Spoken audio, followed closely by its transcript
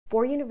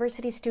4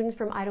 university students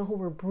from Idaho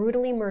were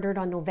brutally murdered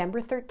on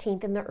November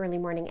 13th in the early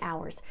morning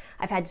hours.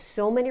 I've had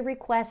so many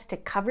requests to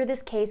cover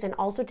this case and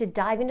also to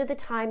dive into the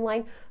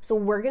timeline, so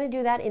we're going to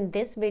do that in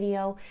this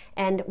video,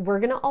 and we're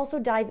going to also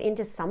dive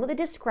into some of the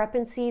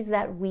discrepancies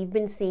that we've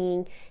been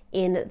seeing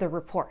in the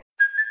report.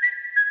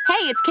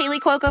 Hey, it's Kaylee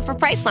Cuoco for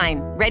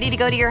Priceline. Ready to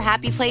go to your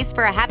happy place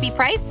for a happy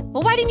price?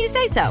 Well, why didn't you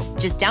say so?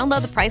 Just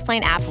download the Priceline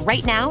app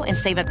right now and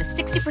save up to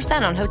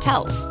 60% on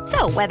hotels.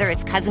 So whether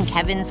it's Cousin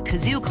Kevin's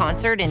Kazoo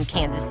Concert in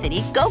Kansas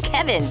City, go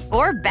Kevin,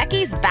 or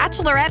Becky's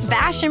Bachelorette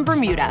Bash in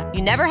Bermuda,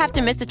 you never have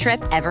to miss a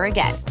trip ever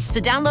again.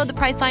 So download the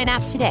Priceline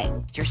app today.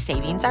 Your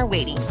savings are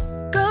waiting.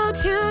 Go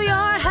to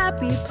your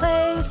happy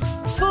place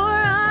for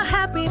a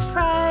happy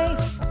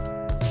price.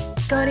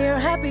 Go to your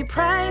happy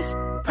price,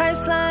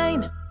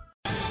 Priceline.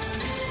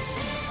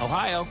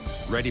 Ohio,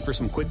 ready for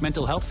some quick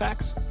mental health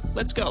facts?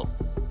 Let's go.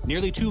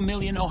 Nearly 2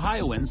 million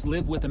Ohioans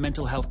live with a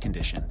mental health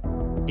condition.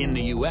 In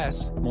the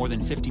U.S., more than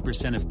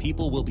 50% of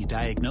people will be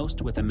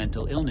diagnosed with a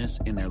mental illness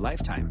in their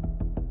lifetime.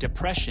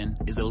 Depression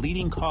is a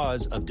leading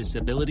cause of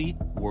disability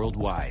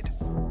worldwide.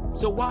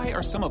 So why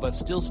are some of us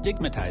still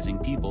stigmatizing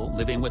people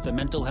living with a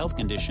mental health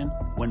condition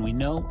when we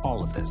know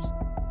all of this?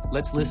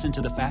 Let's listen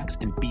to the facts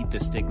and beat the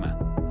stigma.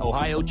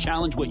 Ohio,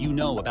 challenge what you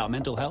know about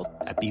mental health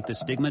at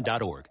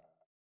beatthestigma.org.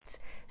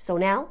 So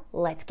now,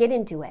 let's get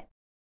into it.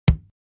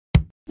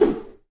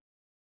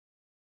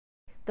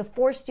 The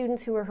 4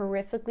 students who were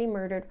horrifically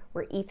murdered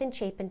were Ethan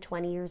Chapin,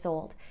 20 years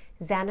old,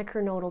 Xana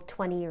Kernodle,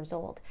 20 years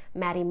old,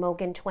 Maddie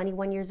Mogan,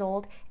 21 years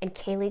old, and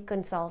Kaylee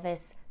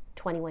Gonsalves,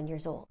 21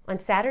 years old. On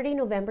Saturday,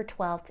 November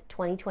 12th,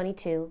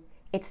 2022,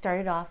 it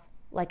started off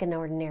like an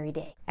ordinary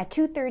day. At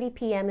 2:30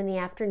 p.m. in the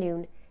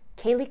afternoon,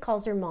 Kaylee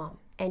calls her mom,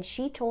 and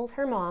she told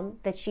her mom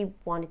that she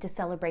wanted to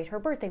celebrate her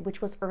birthday,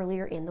 which was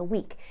earlier in the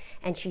week.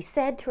 And she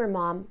said to her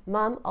mom,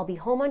 "Mom, I'll be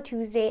home on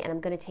Tuesday, and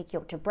I'm going to take you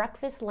out to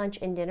breakfast, lunch,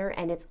 and dinner,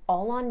 and it's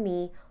all on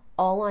me,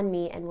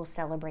 and we'll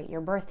celebrate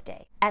your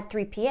birthday." At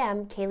 3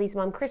 p.m., Kaylee's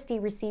mom, Christy,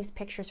 receives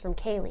pictures from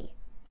Kaylee.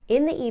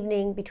 In the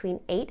evening,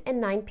 between 8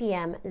 and 9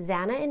 p.m.,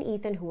 Xana and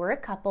Ethan, who were a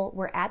couple,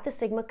 were at the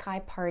Sigma Chi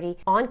party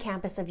on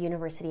campus of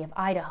University of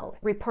Idaho.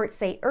 Reports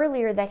say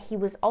earlier that he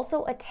was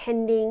also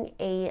attending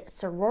a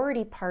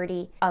sorority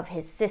party of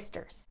his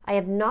sisters. I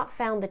have not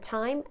found the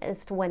time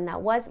as to when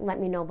that was. Let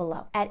me know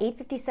below. At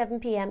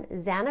 8:57 p.m.,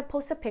 Xana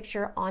posts a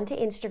picture onto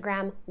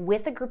Instagram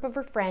with a group of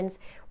her friends,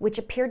 which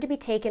appeared to be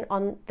taken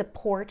on the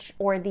porch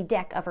or the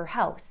deck of her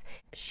house.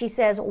 She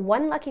says,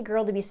 "One lucky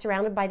girl to be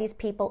surrounded by these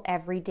people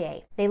every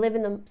day. They live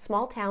in the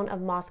small town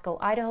of Moscow,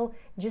 Idaho,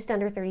 just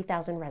under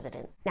 30,000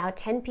 residents." Now at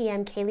 10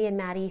 p.m., Kaylee and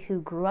Maddie,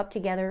 who grew up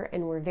together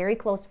and were very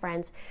close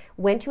friends,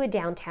 went to a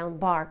downtown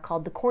bar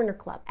called the Corner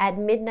Club. At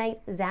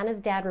midnight,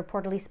 Xana's dad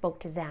reportedly spoke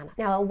to Xana.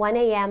 Now at 1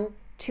 a.m.,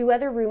 2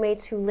 other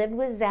roommates who lived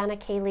with Xana,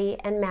 Kaylee,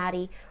 and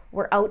Maddie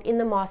were out in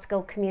the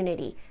Moscow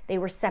community. They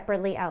were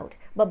separately out.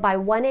 But by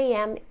 1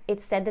 a.m.,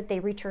 it's said that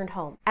they returned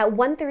home. At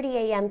 1:30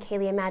 a.m.,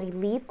 Kaylee and Maddie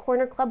leave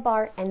Corner Club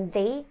Bar and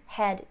they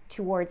head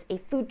towards a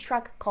food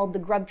truck called the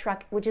Grub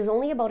Truck, which is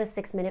only about a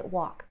 6-minute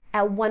walk.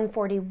 At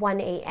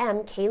 1:41 a.m.,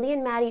 Kaylee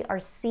and Maddie are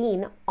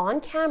seen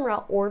on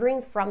camera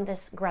ordering from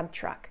this Grub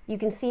Truck. You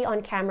can see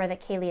on camera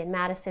that Kaylee and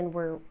Madison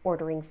were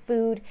ordering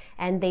food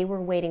and they were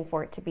waiting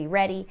for it to be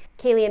ready.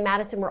 Kaylee and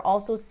Madison were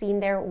also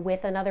seen there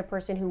with another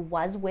person who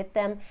was with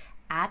them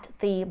at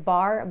the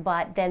bar,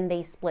 but then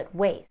they split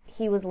ways.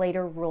 He was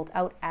later ruled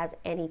out as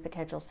any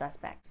potential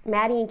suspect.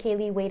 Maddie and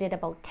Kaylee waited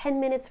about 10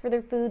 minutes for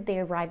their food. They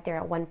arrived there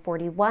at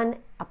 1:41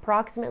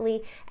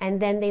 approximately, and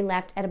then they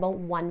left at about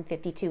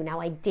 1:52. Now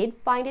I did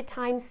find a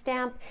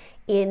timestamp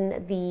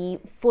in the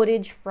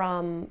footage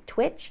from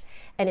Twitch,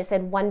 and it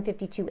said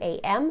 1:52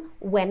 a.m.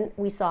 when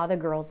we saw the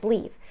girls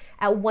leave.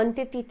 At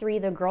 1:53,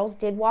 the girls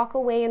did walk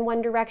away in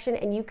one direction,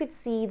 and you could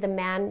see the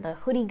man, the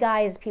hoodie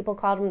guy, as people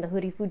called him, the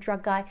hoodie food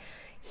truck guy,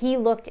 he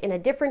looked in a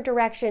different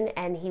direction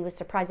and he was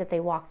surprised that they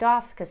walked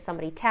off because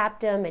somebody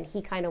tapped him and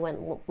he kind of went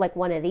like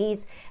one of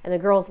these, and the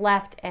girls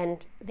left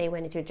and they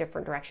went into a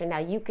different direction. Now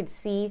you could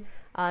see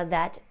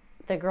that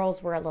the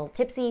girls were a little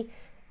tipsy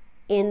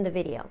in the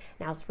video.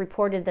 Now it's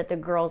reported that the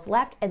girls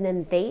left and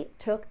then they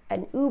took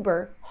an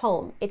Uber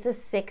home. It's a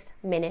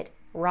 6-minute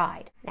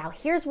ride. Now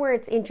here's where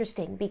it's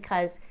interesting,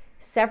 because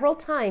several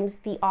times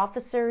the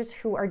officers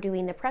who are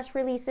doing the press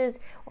releases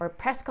or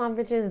press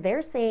conferences, they're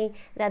saying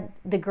that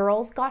the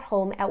girls got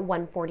home at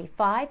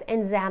 1:45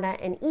 and Xana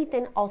and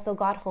Ethan also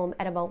got home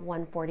at about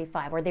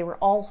 1:45, or they were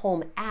all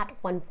home at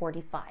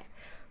 1:45.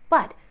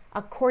 But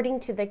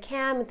according to the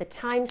cam, the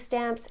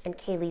timestamps, and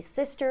Kaylee's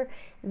sister,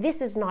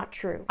 this is not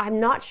true. I'm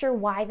not sure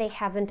why they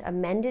haven't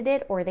amended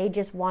it, or they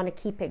just want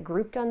to keep it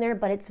grouped on there,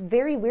 but it's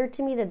very weird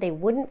to me that they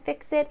wouldn't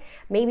fix it.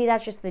 Maybe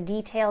that's just the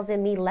details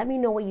in me. Let me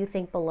know what you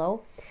think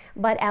below.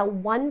 But at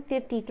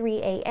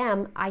 1:53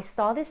 a.m., I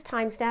saw this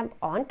timestamp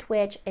on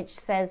Twitch. It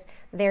says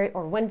there,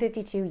 or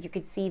 1:52, you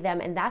could see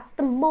them, and that's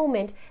the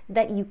moment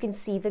that you can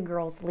see the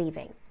girls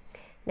leaving.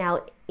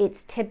 Now,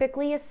 it's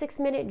typically a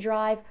 6-minute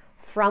drive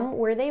from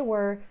where they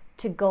were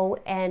to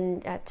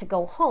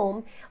go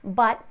home,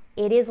 but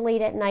It is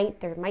late at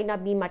night, there might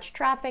not be much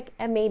traffic,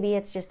 and maybe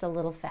it's just a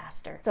little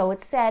faster. So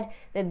it said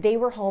that they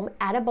were home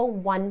at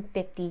about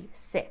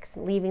 1:56,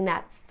 leaving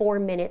that 4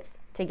 minutes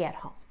to get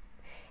home.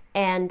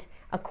 And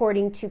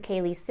according to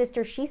Kaylee's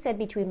sister, she said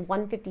between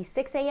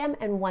 1:56 a.m.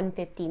 and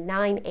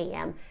 1:59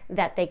 a.m.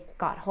 that they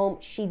got home.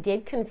 She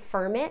did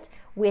confirm it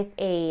with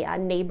a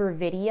neighbor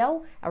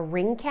video, a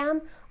ring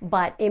cam,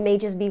 but it may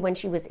just be when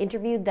she was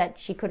interviewed that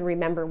she couldn't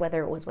remember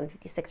whether it was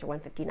 1:56 or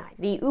 1:59.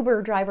 The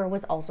Uber driver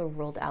was also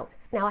ruled out.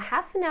 Now, a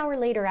half an hour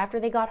later after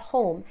they got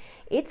home,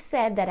 it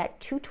said that at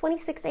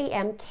 2:26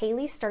 a.m.,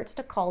 Kaylee starts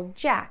to call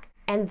Jack.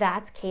 And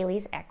that's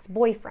Kaylee's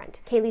ex-boyfriend.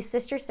 Kaylee's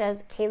sister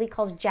says Kaylee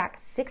calls Jack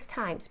 6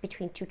 times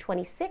between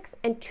 2:26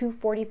 and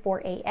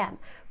 2:44 a.m.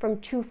 From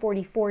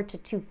 2:44 to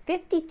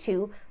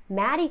 2:52,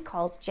 Maddie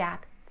calls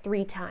Jack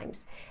 3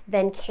 times.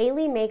 Then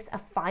Kaylee makes a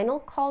final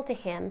call to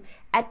him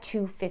at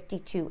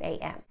 2:52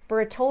 a.m. for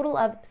a total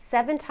of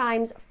 7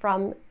 times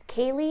from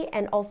Kaylee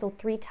and also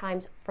 3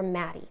 times from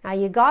Maddie. Now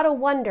you gotta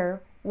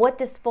wonder what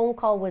this phone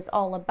call was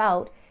all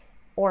about,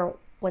 or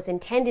was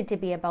intended to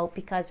be about,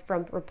 because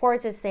from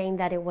reports it's saying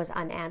that it was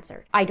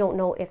unanswered. I don't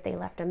know if they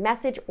left a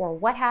message or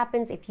what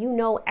happens. If you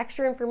know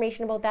extra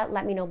information about that,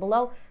 let me know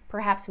below.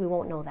 Perhaps we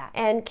won't know that.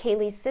 And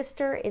Kaylee's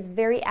sister is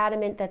very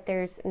adamant that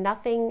there's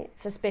nothing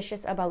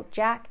suspicious about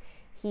Jack.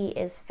 He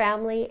is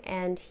family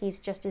and he's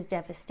just as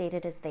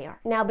devastated as they are.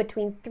 Now,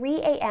 between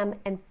 3 a.m.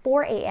 and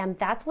 4 a.m.,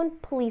 that's when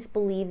police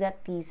believe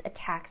that these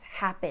attacks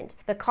happened.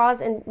 The cause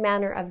and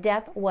manner of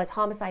death was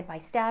homicide by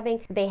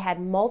stabbing. They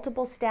had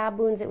multiple stab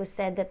wounds. It was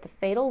said that the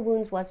fatal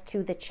wounds was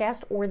to the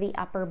chest or the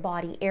upper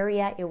body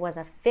area. It was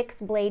a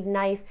fixed blade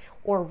knife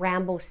or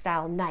Rambo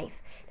style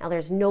knife. Now,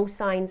 there's no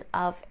signs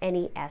of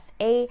any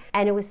SA,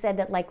 and it was said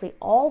that likely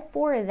all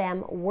 4 of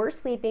them were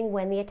sleeping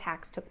when the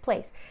attacks took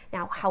place.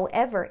 Now,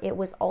 however, it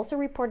was also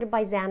reported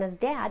by Xana's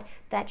dad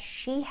that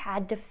she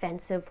had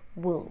defensive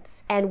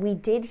wounds. And we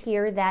did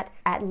hear that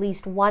at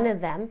least one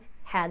of them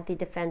had the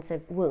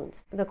defensive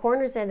wounds. The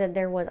coroner said that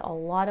there was a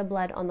lot of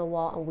blood on the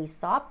wall, and we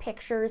saw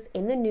pictures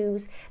in the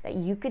news that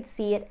you could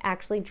see it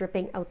actually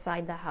dripping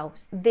outside the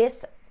house.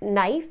 This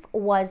knife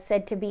was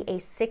said to be a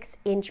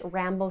 6-inch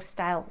Rambo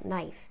style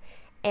knife.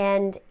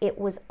 And it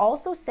was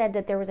also said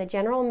that there was a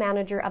general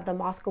manager of the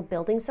Moscow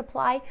building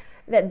supply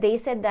that they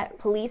said that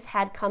police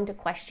had come to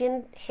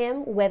question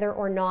him whether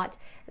or not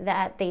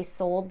that they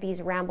sold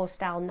these Rambo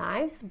style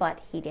knives,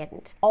 but he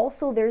didn't.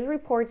 Also, there's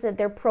reports that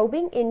they're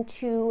probing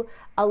into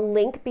a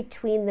link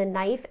between the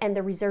knife and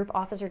the Reserve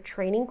Officer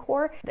Training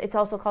Corps. It's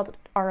also called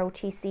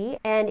ROTC,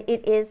 and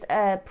it is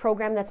a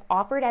program that's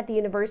offered at the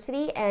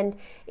university, and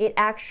it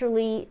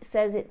actually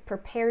says it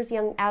prepares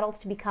young adults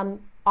to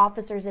become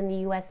officers in the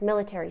U.S.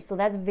 military. So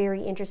that's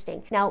very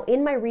interesting. Now,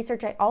 in my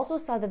research, I also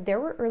saw that there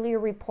were earlier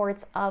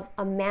reports of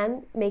a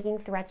man making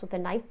threats with a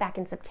knife back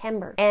in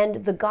September.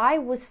 And the guy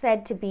was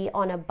said to be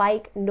on a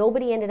bike.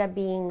 Nobody ended up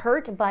being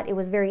hurt, but it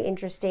was very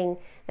interesting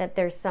that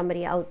there's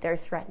somebody out there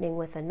threatening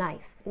with a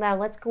knife. Now,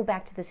 let's go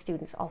back to the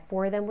students. All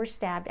 4 of them were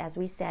stabbed, as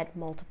we said,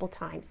 multiple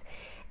times.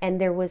 And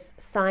there was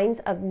signs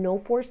of no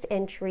forced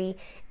entry,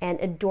 and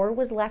a door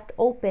was left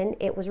open,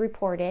 it was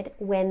reported,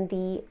 when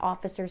the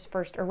officers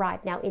first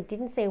arrived. Now, it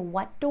didn't say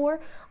what door,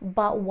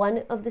 but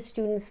one of the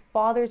students'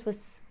 fathers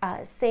was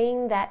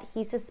saying that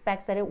he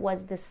suspects that it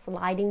was the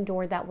sliding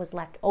door that was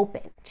left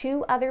open.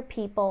 2 other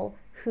people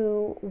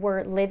who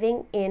were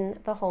living in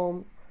the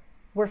home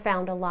were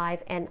found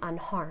alive and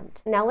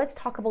unharmed. Now let's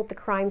talk about the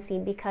crime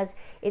scene, because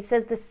it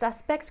says the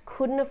suspects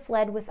couldn't have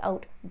fled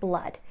without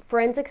blood.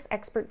 Forensics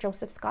expert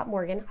Joseph Scott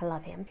Morgan, I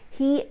love him,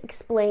 he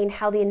explained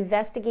how the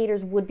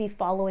investigators would be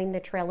following the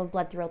trail of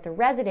blood throughout the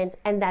residence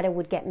and that it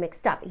would get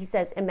mixed up. He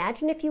says,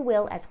 imagine, if you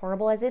will, as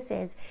horrible as this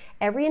is,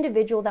 every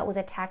individual that was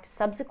attacked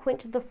subsequent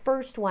to the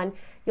first one,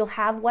 you'll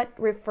have what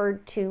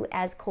referred to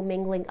as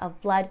commingling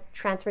of blood,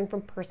 transferring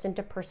from person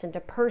to person to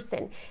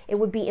person. It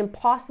would be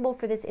impossible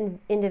for this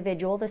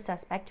individual, the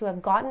suspect, to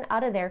have gotten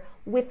out of there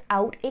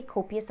without a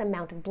copious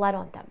amount of blood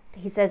on them.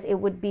 He says it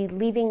would be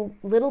leaving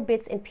little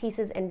bits and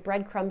pieces and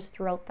breadcrumbs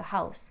throughout the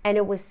house. And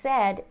it was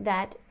said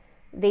that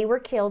they were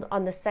killed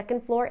on the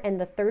 2nd floor and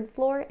the 3rd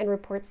floor, and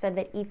reports said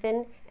that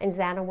Ethan and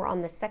Xana were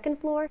on the 2nd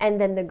floor,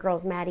 and then the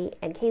girls Maddie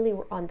and Kaylee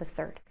were on the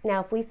 3rd.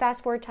 Now, if we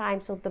fast forward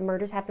time, so the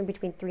murders happened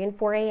between 3 and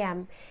 4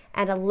 a.m.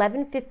 At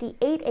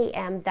 11:58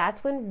 a.m.,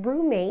 that's when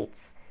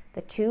roommates,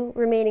 the 2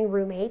 remaining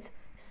roommates,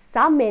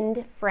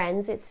 summoned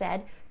friends, it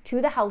said, to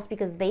the house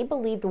because they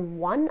believed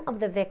one of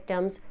the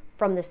victims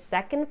from the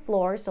 2nd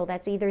floor, so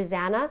that's either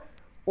Xana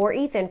or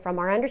Ethan, from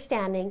our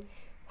understanding,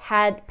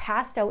 had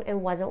passed out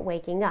and wasn't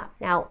waking up.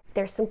 Now,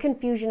 there's some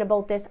confusion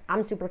about this.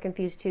 I'm super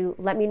confused too.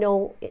 Let me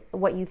know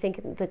what you think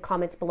in the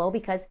comments below,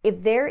 because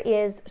if there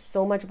is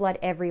so much blood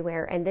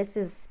everywhere, and this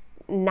is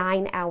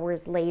 9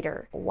 hours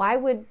later, why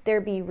would there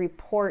be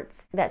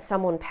reports that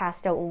someone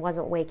passed out and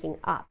wasn't waking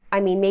up? I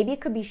mean, maybe it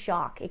could be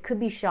shock. It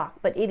could be shock,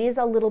 but it is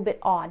a little bit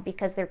odd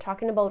because they're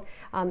talking about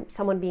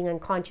someone being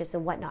unconscious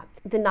and whatnot.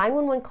 The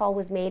 911 call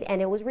was made,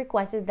 and it was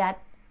requested that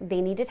they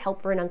needed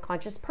help for an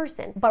unconscious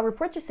person. But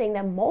reports are saying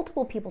that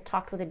multiple people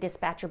talked with a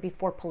dispatcher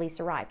before police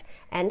arrived.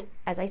 And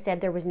as I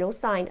said, there was no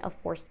sign of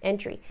forced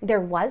entry.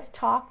 There was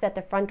talk that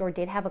the front door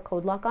did have a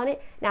code lock on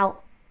it. Now,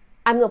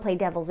 I'm going to play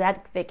devil's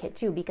advocate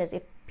too, because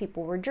if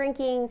people were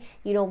drinking,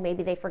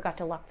 maybe they forgot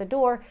to lock the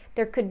door,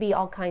 there could be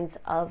all kinds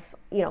of,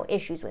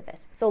 issues with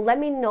this. So let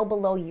me know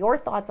below your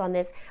thoughts on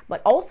this,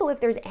 but also if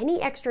there's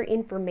any extra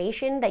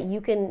information that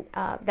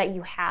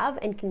you have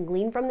and can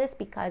glean from this,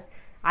 because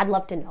I'd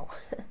love to know.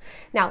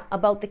 Now,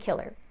 about the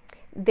killer.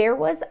 There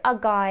was a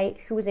guy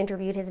who was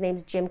interviewed. His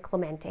name's Jim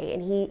Clemente,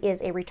 and he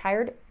is a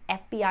retired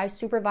FBI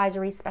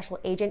supervisory special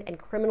agent and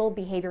criminal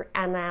behavior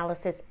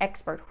analysis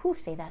expert.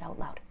 Say that out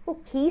loud.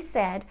 He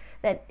said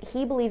that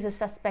he believes the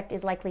suspect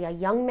is likely a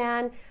young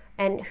man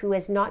and who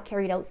has not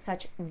carried out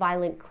such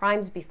violent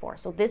crimes before.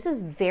 So this is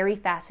very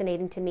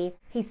fascinating to me.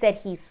 He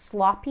said he's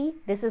sloppy.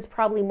 This is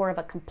probably more of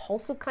a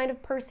compulsive kind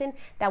of person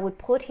that would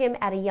put him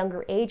at a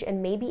younger age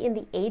and maybe in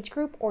the age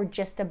group or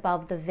just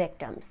above the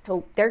victims.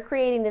 So they're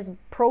creating this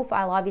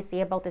profile,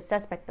 obviously, about the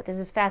suspect, but this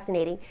is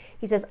fascinating.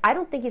 He says, I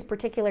don't think he's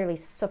particularly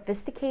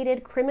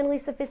sophisticated, criminally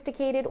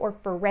sophisticated, or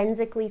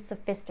forensically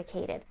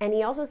sophisticated. And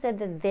he also said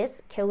that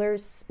this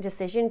killer's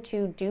decision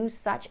to do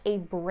such a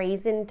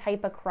brazen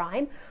type of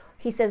crime,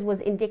 he says, was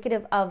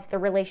indicative of the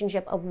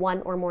relationship of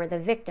one or more of the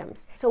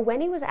victims. So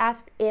when he was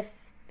asked if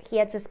he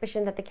had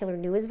suspicion that the killer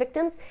knew his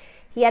victims,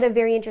 he had a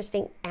very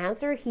interesting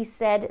answer. He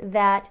said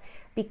that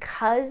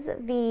because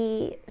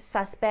the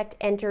suspect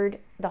entered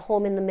the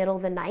home in the middle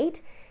of the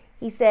night,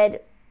 he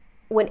said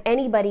when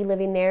anybody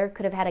living there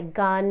could have had a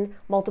gun,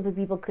 multiple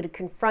people could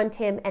confront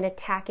him and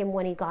attack him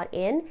when he got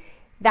in.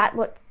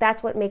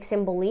 That's what makes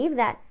him believe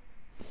that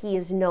he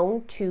is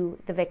known to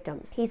the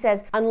victims. He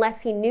says,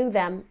 unless he knew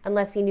them,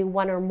 unless he knew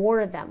one or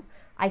more of them,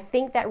 I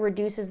think that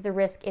reduces the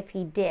risk if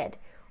he did.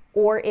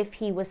 Or if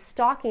he was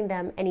stalking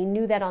them and he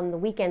knew that on the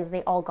weekends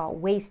they all got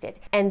wasted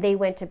and they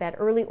went to bed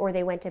early, or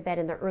they went to bed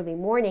in the early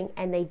morning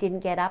and they didn't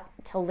get up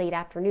till late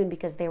afternoon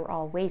because they were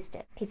all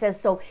wasted. He says,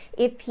 so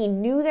if he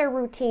knew their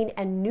routine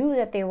and knew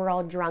that they were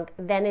all drunk,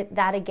 then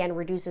that again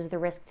reduces the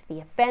risk to the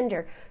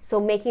offender,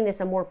 so making this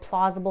a more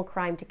plausible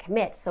crime to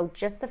commit. So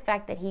just the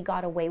fact that he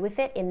got away with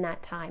it in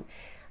that time.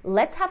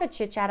 Let's have a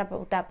chit chat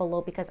about that below,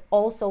 because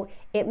also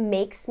it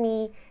makes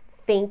me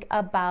think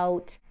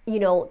about,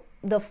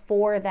 the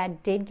 4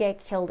 that did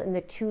get killed and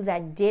the 2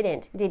 that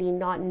didn't. Did he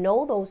not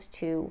know those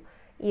 2?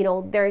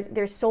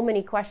 There's so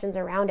many questions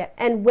around it.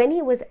 And when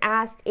he was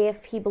asked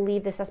if he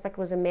believed the suspect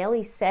was a male,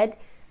 he said,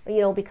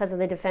 because of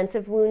the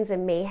defensive wounds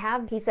and may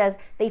have, he says,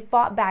 they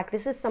fought back.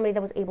 This is somebody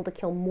that was able to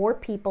kill more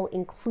people,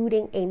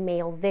 including a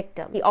male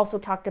victim. He also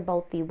talked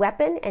about the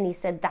weapon, and he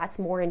said that's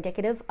more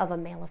indicative of a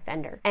male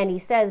offender. And he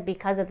says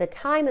because of the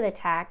time of the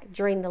attack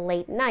during the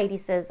late night, he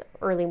says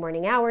early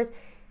morning hours,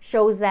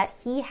 shows that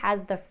he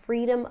has the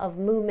freedom of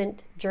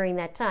movement during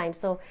that time.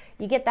 So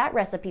you get that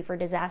recipe for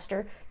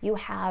disaster. You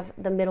have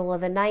the middle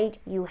of the night,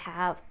 you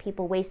have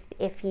people wasted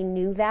if he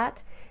knew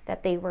that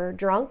they were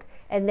drunk,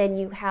 and then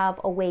you have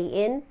a way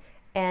in.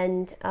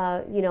 And,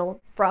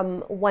 from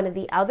one of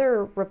the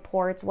other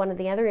reports, one of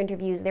the other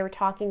interviews, they were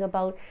talking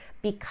about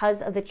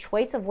because of the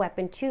choice of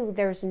weapon too,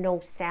 there's no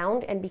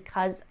sound, and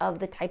because of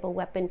the type of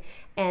weapon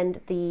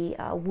and the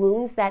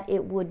wounds, that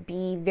it would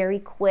be very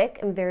quick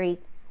and very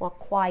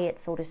quiet,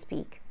 so to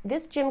speak.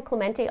 This Jim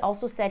Clemente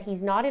also said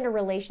he's not in a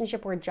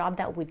relationship or a job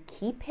that would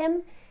keep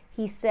him.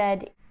 He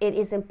said it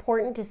is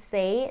important to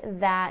say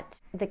that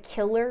the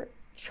killer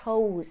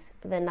chose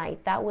the knife.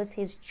 That was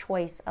his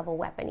choice of a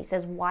weapon. He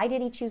says, why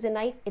did he choose a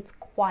knife? It's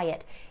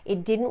quiet.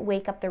 It didn't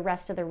wake up the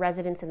rest of the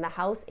residents in the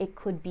house. It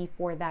could be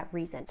for that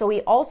reason. So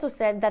he also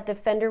said that the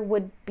offender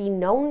would be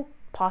known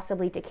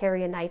possibly to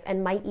carry a knife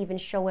and might even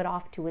show it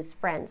off to his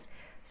friends.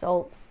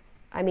 So,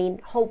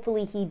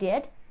 hopefully he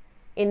did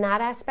in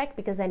that aspect,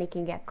 because then he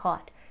can get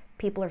caught.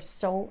 People are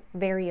so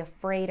very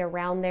afraid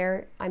around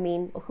there.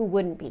 Who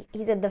wouldn't be?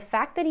 He said the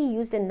fact that he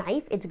used a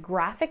knife, it's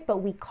graphic, but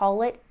we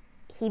call it,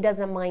 he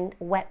doesn't mind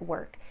wet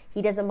work.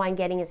 He doesn't mind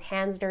getting his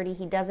hands dirty.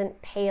 He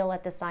doesn't pale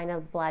at the sign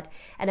of blood.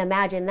 And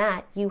imagine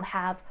that, you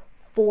have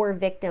 4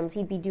 victims.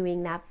 He'd be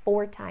doing that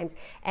 4 times.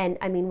 And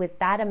with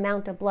that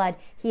amount of blood,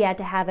 he had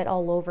to have it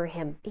all over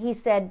him. He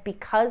said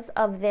because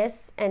of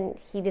this, and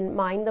he didn't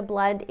mind the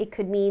blood, it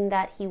could mean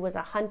that he was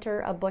a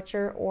hunter, a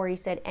butcher, or he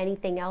said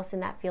anything else in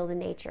that field of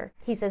nature.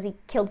 He says he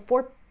killed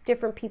 4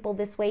 different people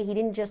this way. He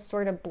didn't just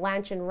sort of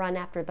blanch and run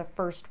after the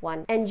first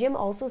one. And Jim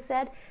also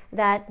said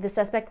that the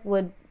suspect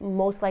would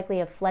most likely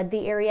have fled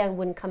the area and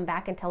wouldn't come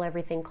back until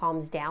everything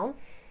calms down.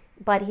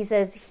 But he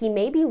says he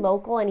may be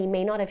local and he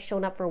may not have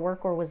shown up for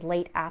work or was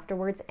late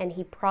afterwards, and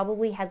he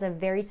probably has a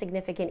very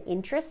significant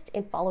interest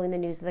in following the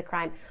news of the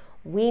crime.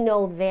 We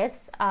know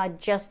this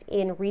just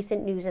in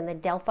recent news in the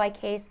Delphi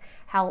case,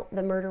 how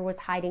the murder was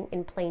hiding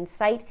in plain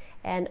sight.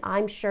 And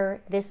I'm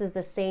sure this is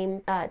the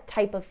same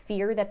type of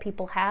fear that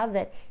people have,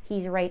 that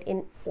he's right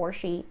in, or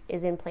she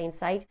is in plain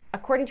sight.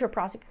 According to a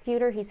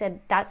prosecutor, he said,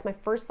 "That's my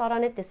first thought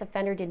on it. This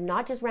offender did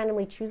not just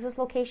randomly choose this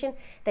location,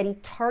 that he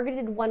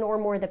targeted one or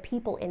more of the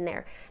people in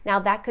there." Now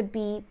that could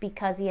be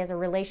because he has a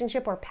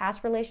relationship or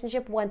past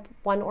relationship with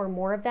one or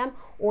more of them,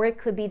 or it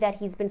could be that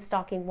he's been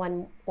stalking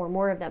one or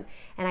more of them.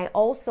 And I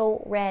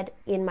also read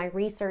in my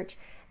research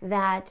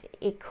that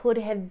it could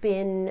have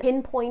been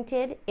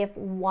pinpointed if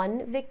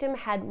one victim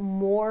had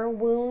more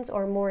wounds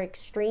or more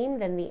extreme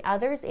than the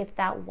others, if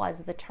that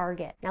was the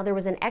target. Now, there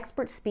was an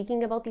expert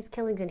speaking about these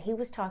killings, and he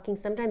was talking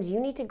sometimes you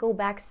need to go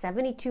back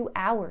 72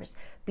 hours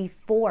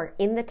before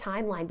in the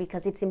timeline,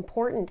 because it's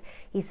important.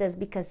 He says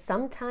because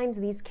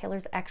sometimes these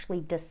killers actually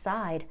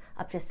decide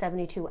up to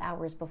 72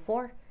 hours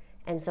before,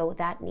 and so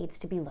that needs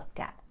to be looked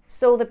at.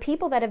 So the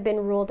people that have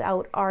been ruled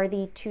out are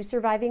the 2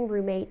 surviving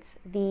roommates,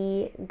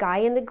 the guy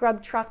in the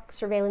grub truck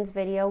surveillance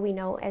video we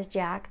know as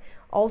Jack.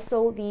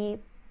 Also, the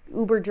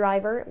Uber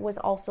driver was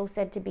also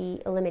said to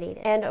be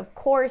eliminated. And of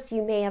course,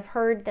 you may have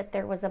heard that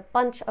there was a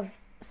bunch of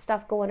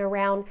stuff going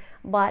around,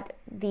 but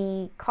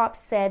the cops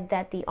said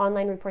that the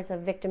online reports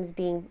of victims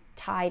being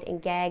tied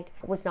and gagged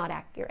was not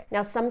accurate.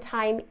 Now,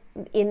 sometime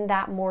in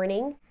that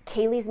morning,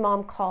 Kaylee's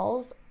mom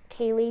calls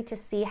Kaylee to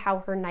see how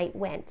her night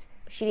went.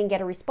 She didn't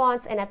get a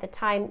response, and at the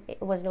time,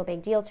 it was no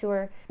big deal to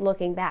her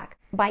looking back.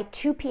 By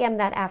 2 p.m.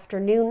 that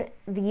afternoon,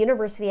 the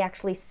university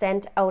actually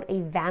sent out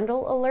a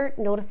vandal alert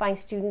notifying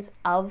students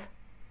of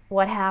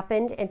what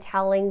happened and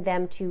telling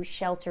them to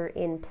shelter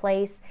in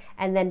place.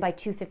 And then by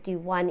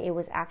 2:51, it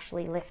was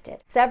actually lifted.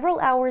 Several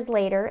hours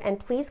later, and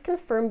please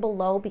confirm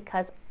below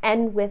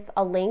and with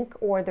a link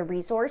or the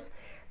resource,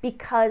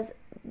 because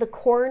the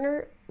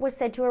coroner was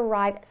said to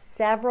arrive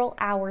several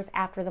hours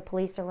after the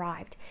police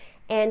arrived.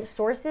 And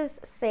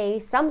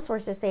some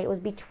sources say it was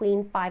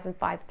between 5 and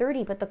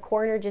 5:30, but the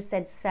coroner just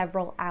said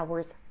several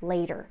hours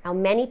later. Now,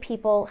 many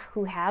people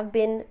who have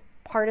been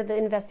part of the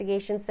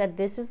investigation said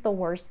this is the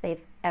worst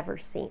they've ever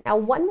seen. Now,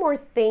 one more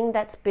thing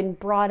that's been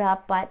brought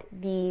up, but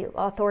the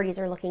authorities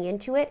are looking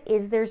into it,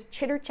 is there's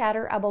chitter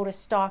chatter about a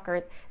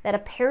stalker, that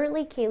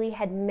apparently Kaylee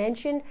had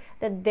mentioned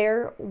that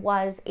there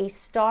was a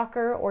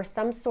stalker or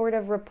some sort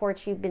of report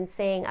she'd been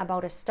saying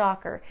about a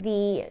stalker.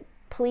 The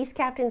police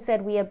captain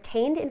said, "We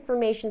obtained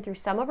information through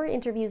some of our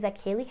interviews that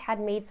Kaylee had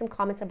made some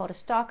comments about a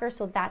stalker,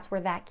 so that's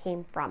where that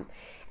came from."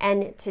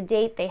 And to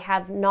date, they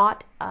have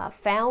not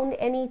found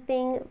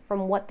anything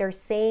from what they're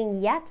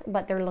saying yet,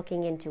 but they're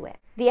looking into it.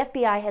 The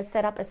FBI has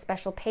set up a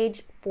special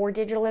page for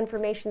digital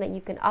information that you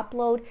can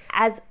upload.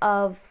 As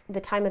of the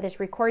time of this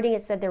recording,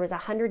 it said there was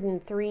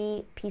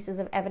 103 pieces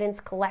of evidence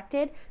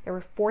collected. There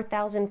were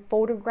 4,000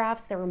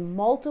 photographs. There were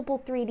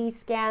multiple 3D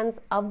scans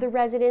of the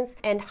residence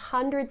and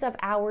hundreds of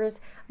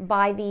hours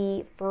by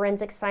the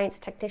forensic science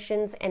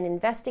technicians and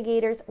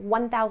investigators,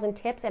 1,000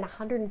 tips and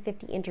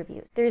 150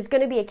 interviews. There's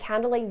going to be a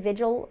candlelight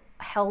vigil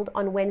held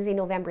on Wednesday,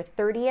 November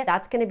 30th.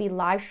 That's going to be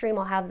live stream.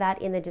 I'll have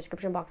that in the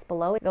description box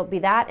below. There'll be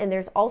that, and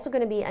there's also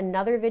going to be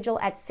another vigil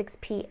at 6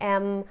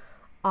 p.m.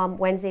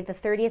 Wednesday the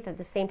 30th at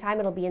the same time.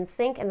 It'll be in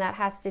sync, and that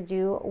has to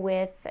do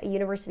with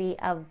University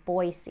of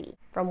Boise,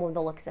 from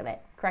the looks of it.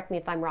 Correct me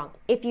if I'm wrong.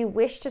 If you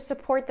wish to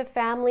support the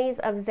families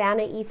of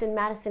Xana, Ethan,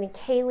 Madison, and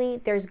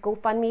Kaylee, there's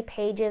GoFundMe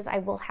pages. I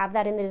will have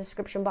that in the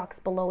description box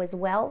below as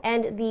well.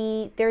 And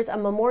there's a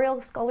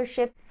memorial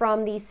scholarship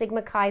from the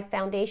Sigma Chi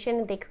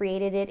Foundation. They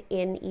created it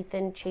in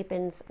Ethan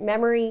Chapin's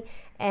memory,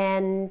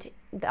 and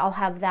I'll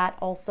have that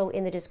also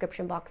in the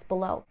description box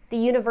below. The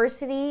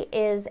university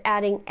is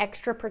adding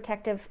extra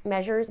protective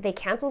measures. They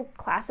canceled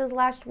classes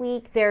last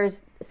week.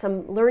 There's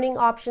some learning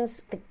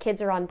options. The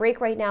kids are on break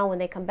right now. When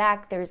they come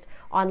back, there's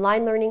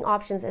online learning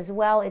options as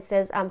well. It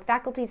says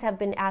faculties have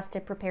been asked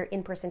to prepare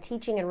in-person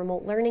teaching and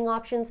remote learning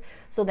options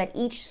so that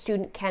each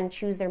student can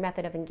choose their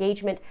method of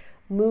engagement.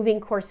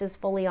 Moving courses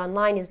fully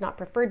online is not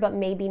preferred, but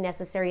may be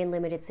necessary in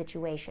limited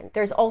situations.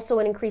 There's also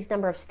an increased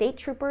number of state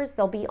troopers.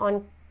 They'll be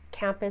on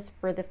campus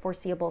for the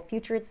foreseeable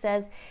future, it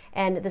says,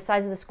 and the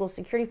size of the school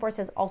security force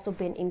has also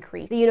been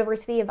increased. The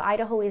University of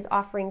Idaho is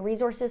offering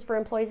resources for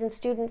employees and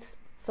students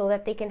so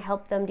that they can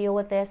help them deal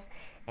with this,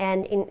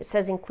 and it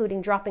says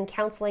including drop-in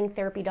counseling,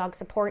 therapy dog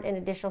support, and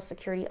additional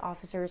security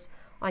officers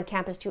on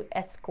campus to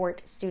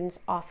escort students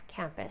off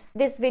campus.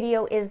 This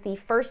video is the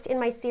first in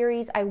my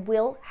series. I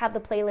will have the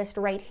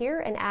playlist right here,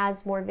 and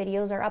as more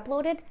videos are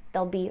uploaded,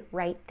 they'll be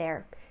right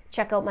there.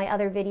 Check out my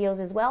other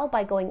videos as well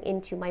by going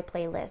into my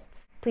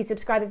playlists. Please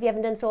subscribe if you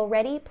haven't done so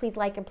already. Please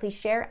like and please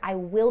share. I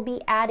will be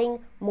adding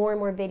more and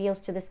more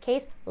videos to this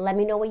case. Let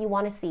me know what you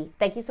want to see.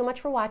 Thank you so much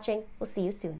for watching. We'll see you soon.